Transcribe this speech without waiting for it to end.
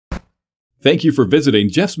Thank you for visiting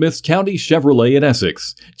Jeff Smith's County Chevrolet in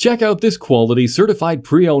Essex. Check out this quality certified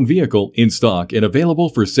pre-owned vehicle in stock and available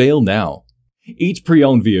for sale now. Each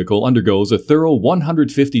pre-owned vehicle undergoes a thorough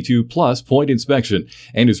 152-plus point inspection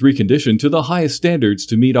and is reconditioned to the highest standards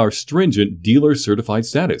to meet our stringent dealer certified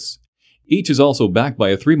status. Each is also backed by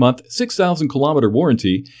a 3-month, 6,000-kilometer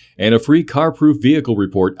warranty and a free car-proof vehicle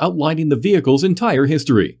report outlining the vehicle's entire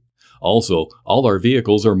history. Also, all our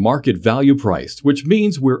vehicles are market value priced, which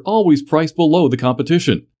means we're always priced below the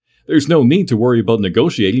competition. There's no need to worry about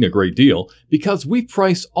negotiating a great deal because we've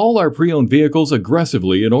priced all our pre-owned vehicles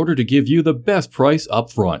aggressively in order to give you the best price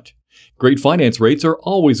up front. Great finance rates are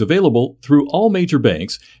always available through all major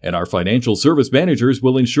banks, and our financial service managers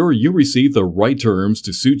will ensure you receive the right terms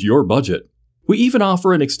to suit your budget. We even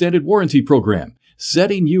offer an extended warranty program,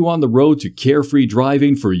 setting you on the road to carefree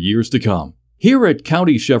driving for years to come. Here at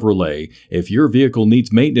County Chevrolet, if your vehicle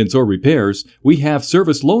needs maintenance or repairs, we have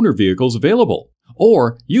service loaner vehicles available.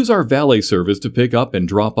 Or use our valet service to pick up and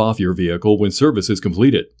drop off your vehicle when service is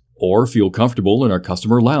completed. Or feel comfortable in our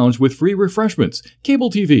customer lounge with free refreshments,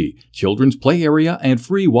 cable TV, children's play area, and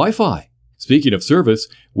free Wi-Fi. Speaking of service,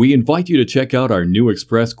 we invite you to check out our new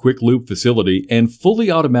Express Quick Loop facility and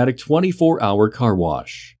fully automatic 24-hour car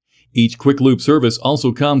wash. Each Quick Loop service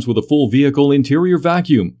also comes with a full vehicle interior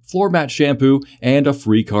vacuum, floor mat shampoo, and a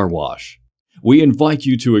free car wash. We invite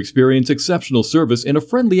you to experience exceptional service in a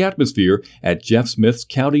friendly atmosphere at Jeff Smith's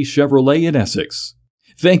County Chevrolet in Essex.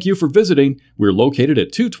 Thank you for visiting. We're located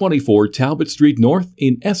at 224 Talbot Street North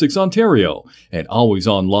in Essex, Ontario, and always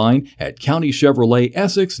online at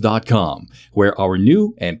countychevroletessex.com, where our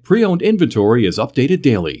new and pre-owned inventory is updated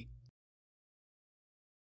daily.